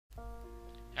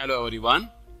Hello everyone.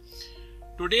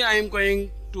 Today I am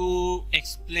going to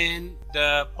explain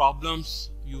the problems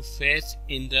you face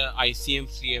in the ICEM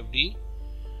CFD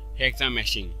Hexa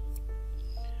meshing.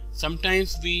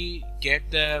 Sometimes we get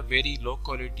the very low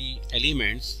quality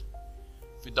elements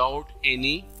without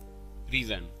any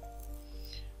reason.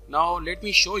 Now let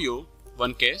me show you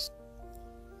one case.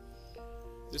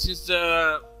 This is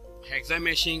the Hexa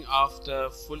meshing of the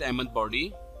full ML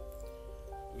body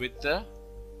with the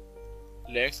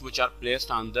legs which are placed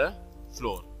on the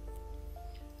floor.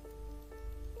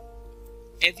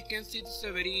 As you can see, this is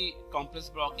a very complex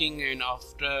blocking, and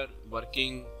after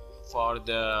working for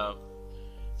the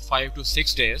 5 to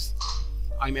 6 days,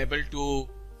 I'm able to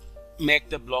make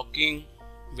the blocking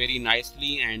very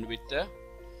nicely and with a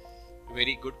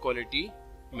very good quality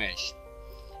mesh.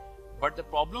 But the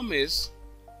problem is,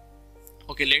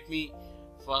 okay, let me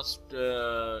first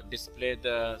display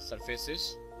the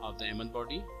surfaces of the ML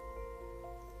body.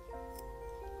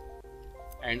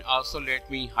 And also let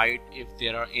me hide if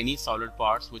there are any solid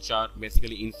parts which are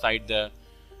basically inside the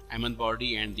ML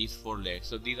body and these 4 legs.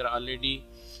 So these are already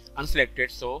unselected,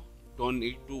 so don't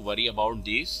need to worry about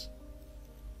these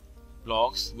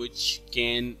blocks which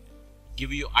can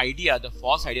give you the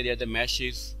false idea that the mesh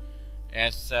is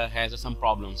has some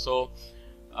problem. So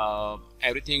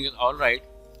everything is alright,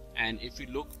 and if you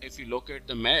look at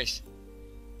the mesh,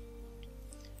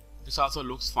 this also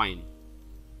looks fine.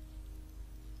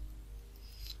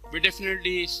 We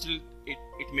definitely still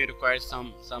it may require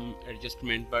some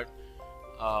adjustment, but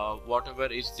whatever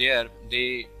is there,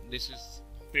 this is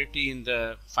pretty in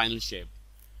the final shape.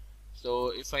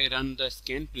 So if I run the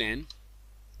scan plane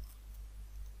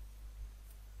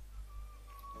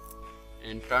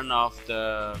and turn off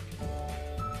the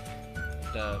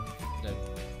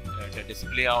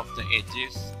display of the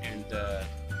edges and the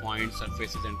point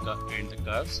surfaces and the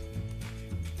curves,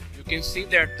 you can see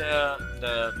that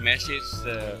the mesh is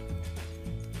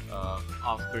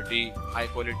of pretty high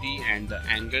quality, and the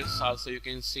angles also you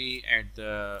can see at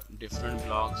the different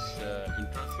blocks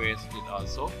interface is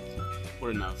also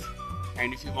good enough.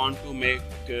 And if you want to make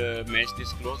mesh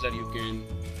this closer, you can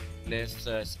place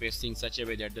spacing such a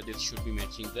way that this should be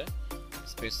matching the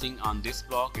spacing on this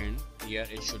block, and here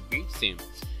it should be same.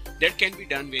 That can be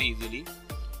done very easily,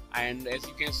 and as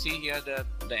you can see here,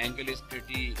 the angle is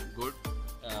pretty good.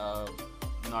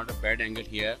 Not a bad angle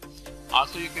here.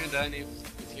 Also, you can run, if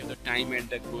you have the time and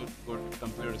the good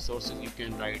computer resources, you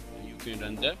can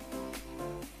run the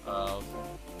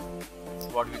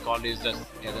what we call is the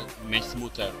mesh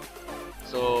smoother.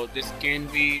 So this can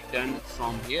be done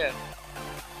from here,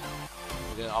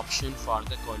 the option for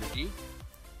the quality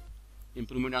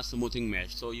improvement or smoothing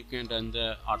mesh. So you can run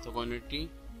the orthogonality,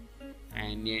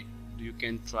 and you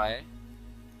can try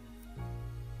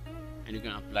and you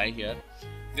can apply here.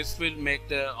 This will make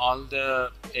all the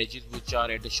edges which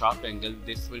are at the sharp angle,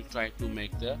 this will try to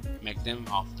make them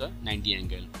of the 90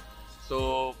 angle.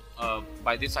 So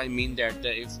by this I mean that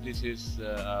if this is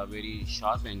a very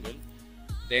sharp angle,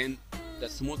 then the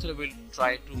smoother will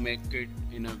try to make it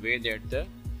in a way that the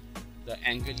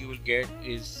angle you will get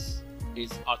is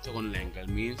orthogonal angle,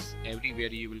 means everywhere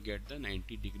you will get the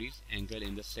 90 degrees angle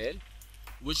in the cell,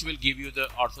 which will give you the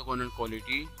orthogonal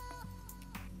quality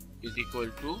is equal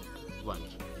to 1.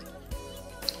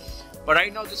 But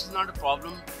right now this is not a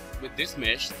problem with this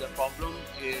mesh. The problem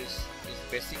is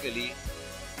basically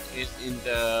in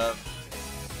the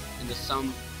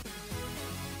some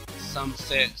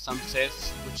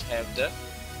sets which have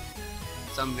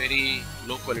some very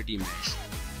low quality mesh.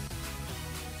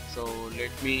 So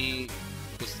let me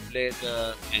display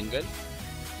the angle.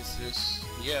 This is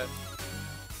here,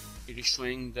 it is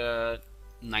showing the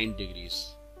 9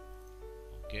 degrees.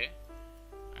 Okay,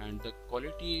 and the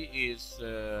quality is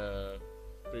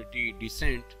pretty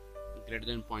decent, greater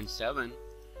than 0.7.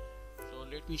 So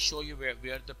let me show you where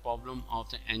the problem of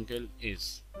the angle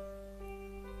is.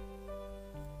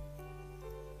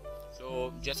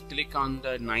 So just click on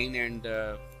the 9 and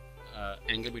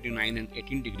angle between 9 and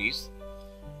 18 degrees.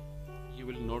 You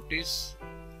will notice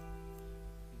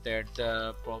that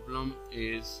the problem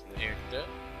is at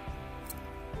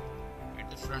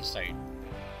the front side.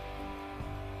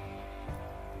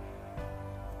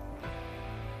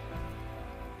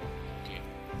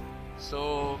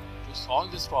 So to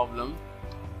solve this problem,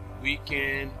 we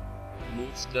can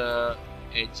move the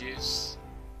edges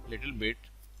little bit,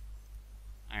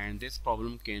 and this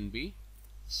problem can be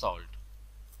solved.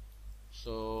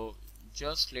 So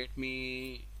just let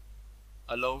me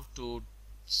allow to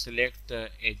select the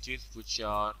edges which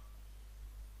are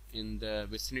in the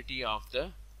vicinity of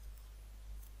the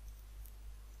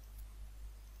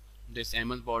this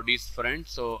MS body is front,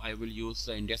 so I will use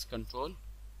the index control,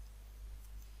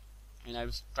 and I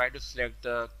will try to select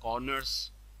the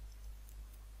corners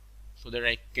so that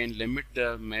I can limit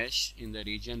the mesh in the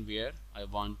region where I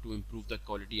want to improve the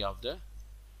quality of the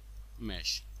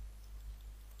mesh.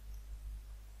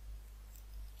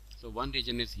 So one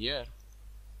region is here,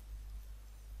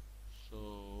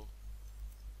 so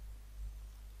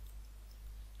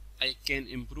I can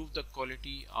improve the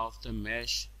quality of the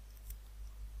mesh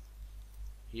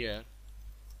here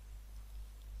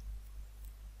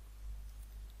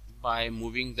by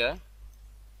moving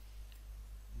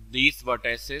these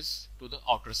vertices to the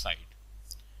outer side.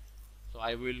 So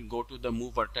I will go to the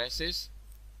move vertices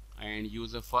and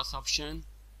use the first option,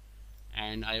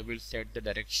 and I will set the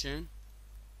direction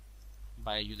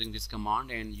by using this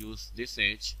command and use this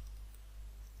edge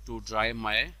to drive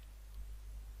my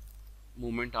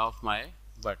movement of my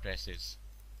vertices.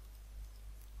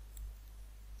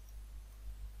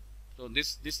 So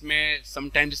this may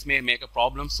sometimes make a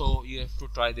problem, so you have to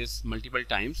try this multiple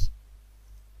times.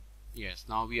 Yes,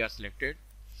 now we are selected,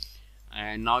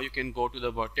 and now you can go to the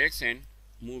vertex and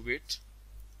move it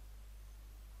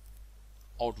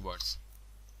outwards.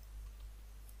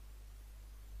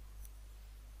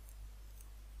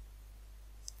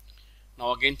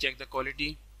 Now again check the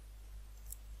quality.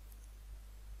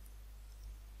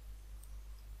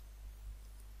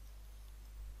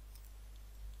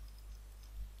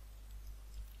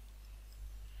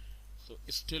 So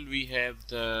still we have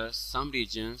some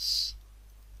regions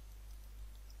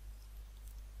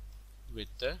with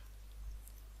the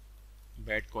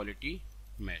bad quality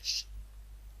mesh.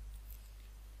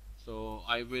 So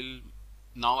I will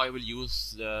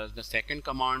use the second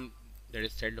command, that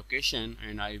is set location,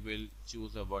 and I will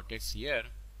choose a vertex here,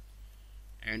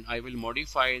 and I will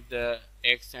modify the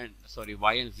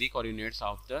y and z coordinates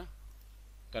of the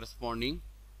corresponding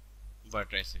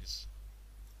vertices.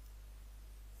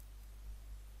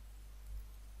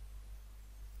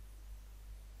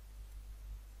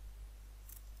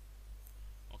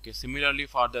 Okay, similarly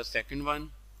for the second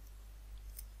one,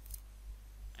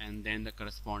 and then the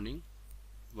corresponding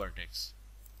vertex.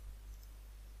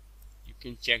 You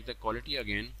can check the quality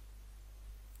again.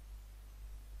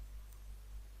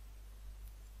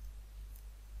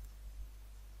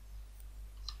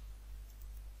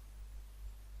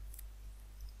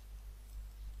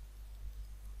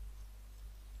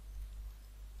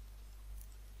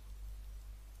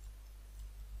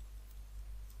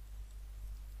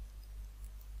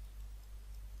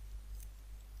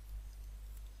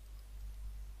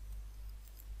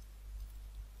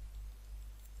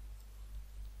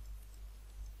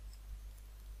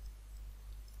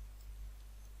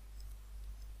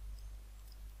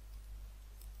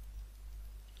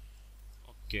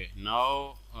 Okay,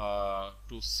 now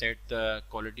to set the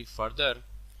quality further,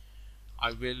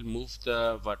 I will move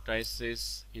the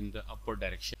vertices in the upward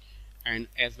direction, and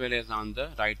as well as on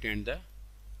the right and the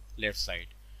left side.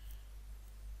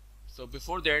 So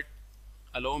before that,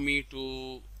 allow me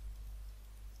to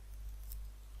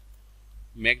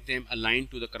make them align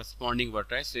to the corresponding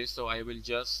vertices. So I will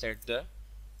just set the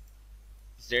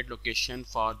Z location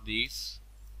for these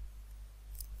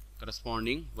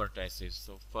corresponding vertices.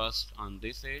 So first on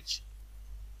this edge,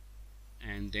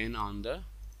 and then on the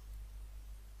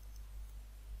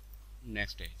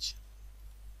next edge.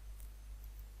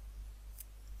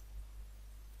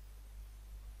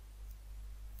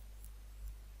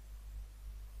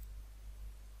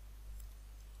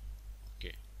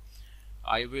 Okay,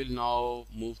 I will now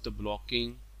move the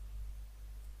blocking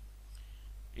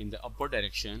in the upward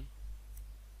direction.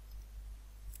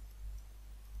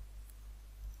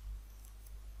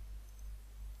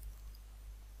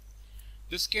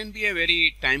 This can be a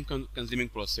very time consuming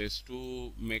process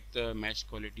to make the mesh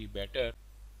quality better.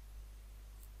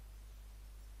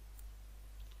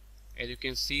 As you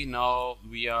can see, now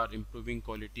we are improving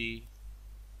quality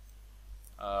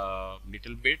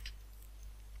little bit.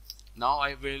 Now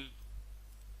I will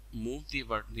move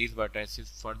these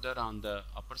vertices further on the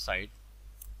upper side.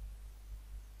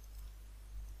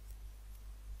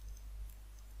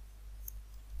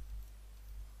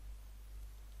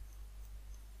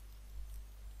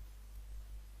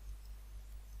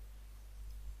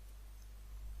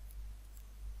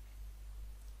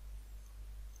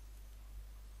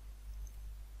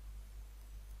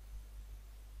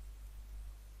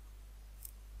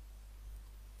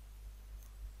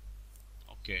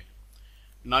 Okay,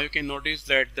 now you can notice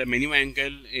that the minimum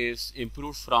angle is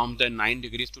improved from the 9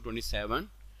 degrees to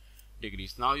 27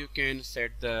 degrees. Now you can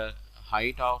set the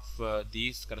height of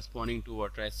these corresponding to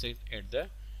vertices at the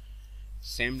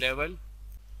same level.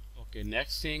 Okay,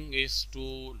 next thing is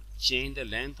to change the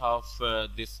length of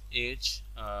this edge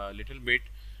a little bit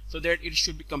so that it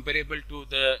should be comparable to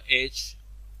the edge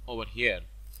over here.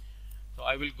 So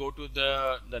I will go to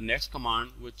the next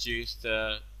command, which is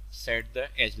the set the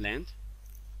edge length.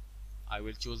 I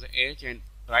will choose the edge and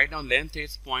write down length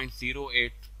is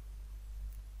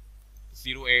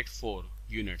 0.08084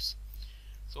 units.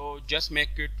 So just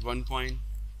make it 1.2.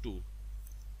 So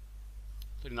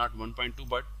not 1.2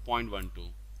 but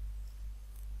 0.12.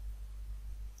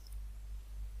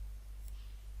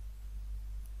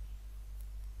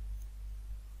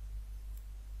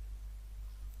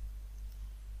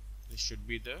 This should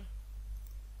be the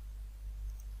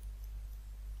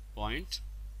 0.12.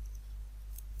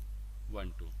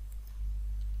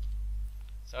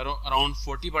 So around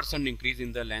 40% increase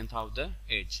in the length of the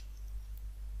edge.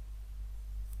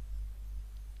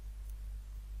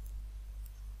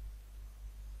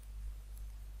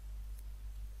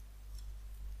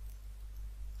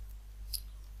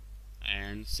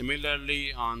 And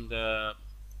similarly on the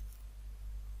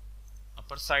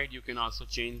upper side you can also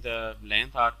change the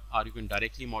length, or you can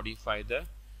directly modify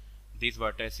these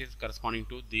vertices corresponding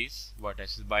to these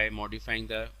vertices by modifying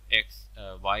the x,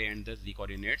 y and the z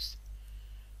coordinates.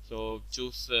 So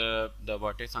choose the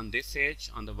vertex on this edge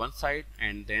on the one side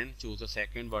and then choose the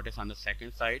second vertex on the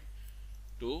second side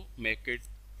to make it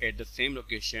at the same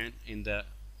location in the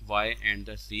y and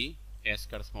the z as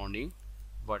corresponding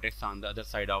vertex on the other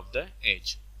side of the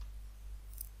edge.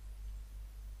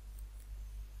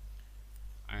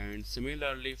 And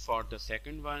similarly for the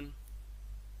second one,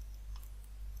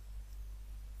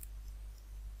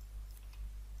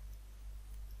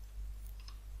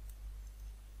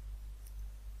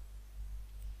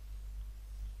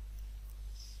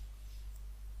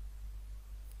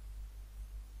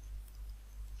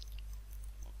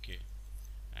 okay,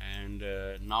 and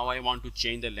now I want to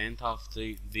change the length of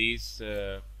these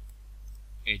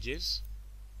edges,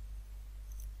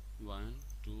 1,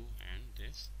 2 and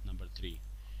this number 3.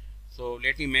 So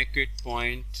let me make it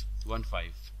 0.15.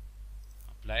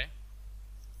 Apply.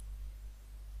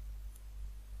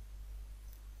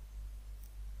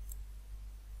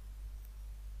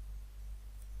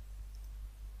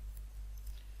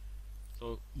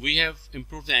 So we have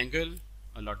improved the angle.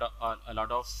 A lot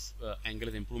of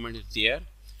angle improvement is there.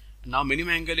 Now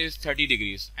minimum angle is 30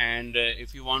 degrees, and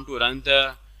if you want to run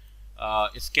the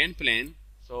scan plane,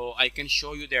 so I can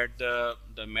show you that the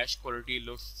mesh quality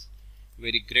looks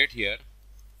very great here,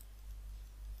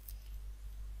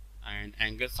 and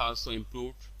angles also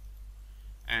improved,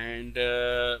 and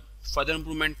further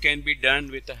improvement can be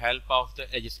done with the help of the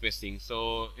edge spacing.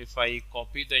 So if I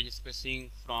copy the edge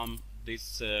spacing from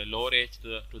this lower edge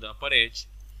to the upper edge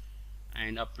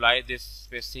and apply this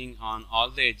spacing on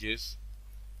all the edges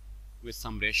with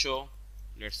some ratio,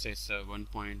 let's say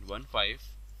 1.15,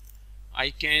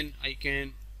 I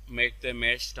can make the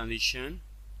mesh transition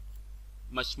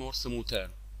much more smoother,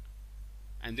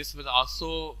 and this will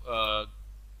also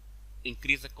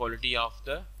increase the quality of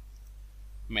the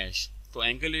mesh. So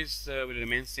angle is will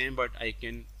remain same, but I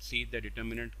can see the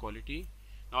determinant quality.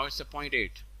 Now it's a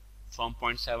 0.8 from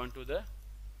 0.7 to the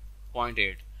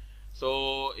 0.8.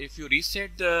 So if you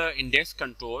reset the index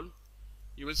control,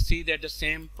 you will see that the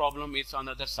same problem is on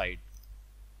the other side.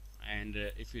 And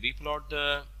if you replot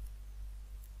the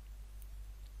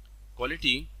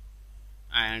quality,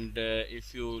 and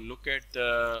if you look at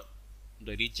the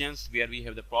regions where we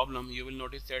have the problem, you will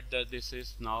notice that this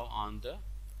is now on the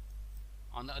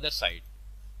other side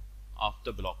of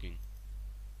the blocking.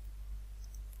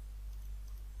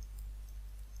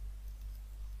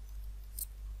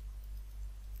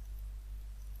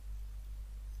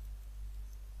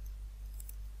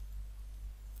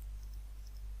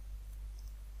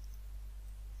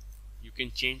 You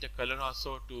can change the color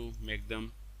also to make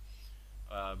them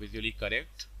visually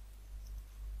correct.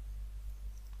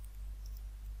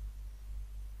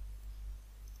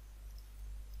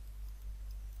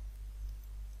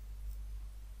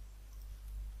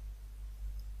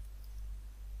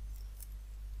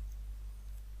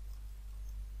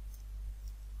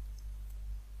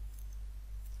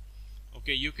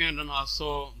 Okay, you can run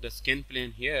also the scan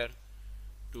plane here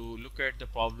to look at the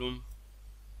problem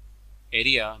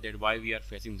area, that why we are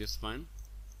facing this one.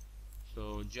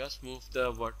 So just move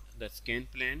the scan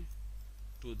plane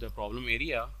to the problem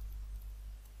area,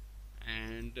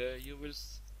 and you will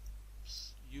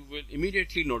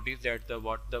immediately notice that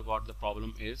what the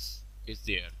problem is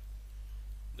there.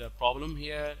 The problem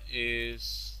here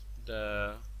is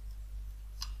the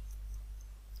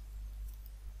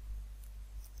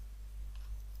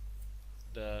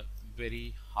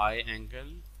very high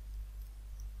angle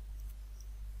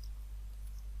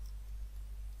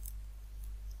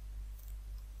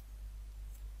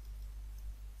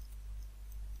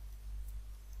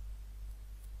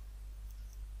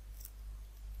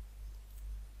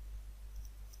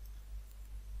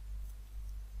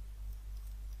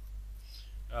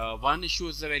One issue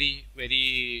is a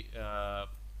very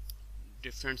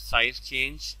different size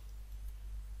change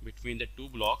between the two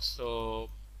blocks, so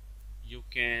you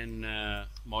can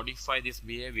modify this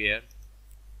behavior.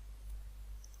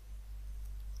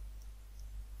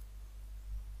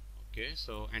 Okay,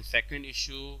 so and second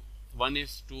issue, one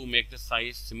is to make the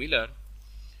size similar.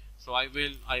 So I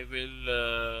will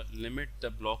limit the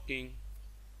blocking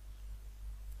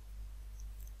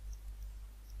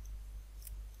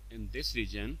in this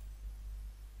region.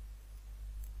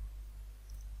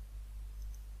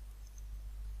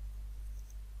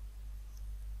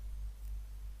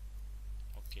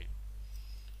 Okay,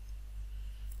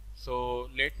 so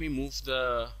let me move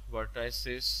the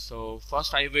vertices. So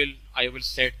first I will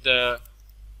set the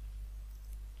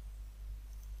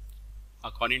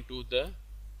according to the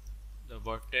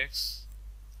vertex.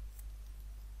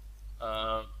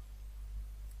 I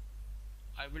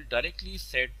will directly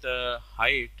set the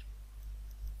height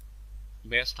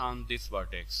based on this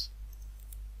vertex,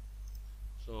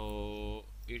 so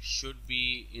it should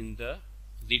be in the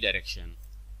Z direction,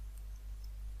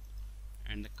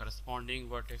 and the corresponding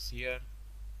vertex here,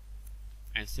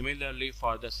 and similarly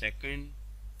for the second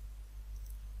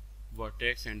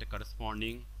vertex and the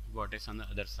corresponding vertex on the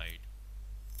other side.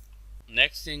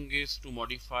 Next thing is to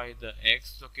modify the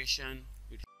X location.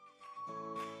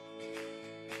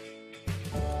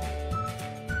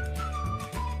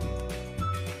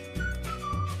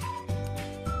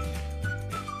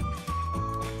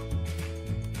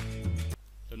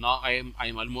 So now I am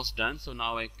almost done. So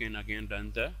now I can again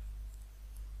run the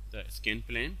skin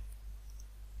plane.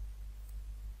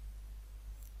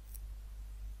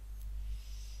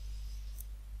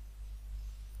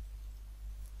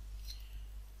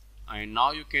 And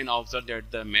now you can observe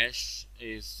that the mesh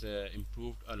is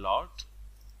improved a lot.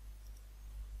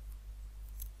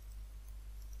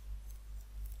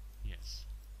 Yes.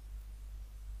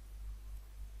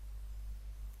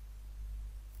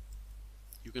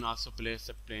 You can also place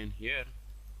a plane here,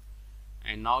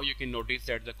 and now you can notice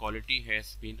that the quality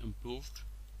has been improved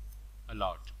a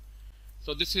lot.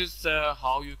 So this is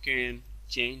how you can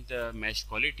change the mesh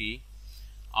quality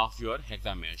of your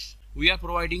Hexa mesh. We are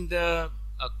providing a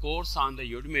course on the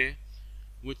Udemy,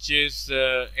 which is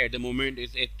at the moment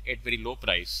is at very low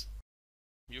price.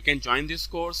 You can join this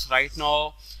course right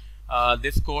now.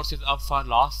 This course is up for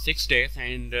last 6 days,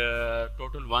 and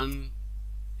total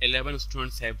 111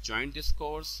 students have joined this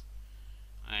course,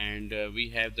 and we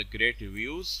have the great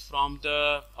reviews from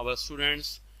our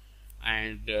students,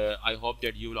 and I hope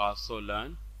that you will also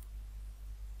learn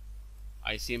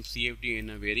ICEM CFD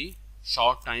in a very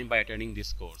short time by attending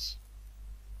this course.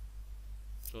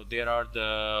 So there are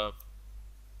the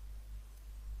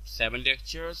 7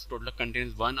 lectures, total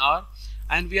contains 1 hour,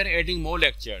 and we are adding more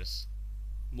lectures,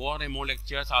 more and more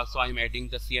lectures. Also I am adding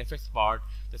the CFX part,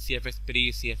 the CFX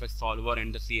pre, CFX solver,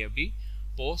 and the CFD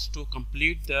post to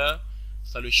complete the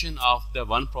solution of the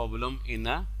one problem in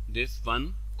this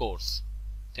one course.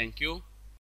 Thank you.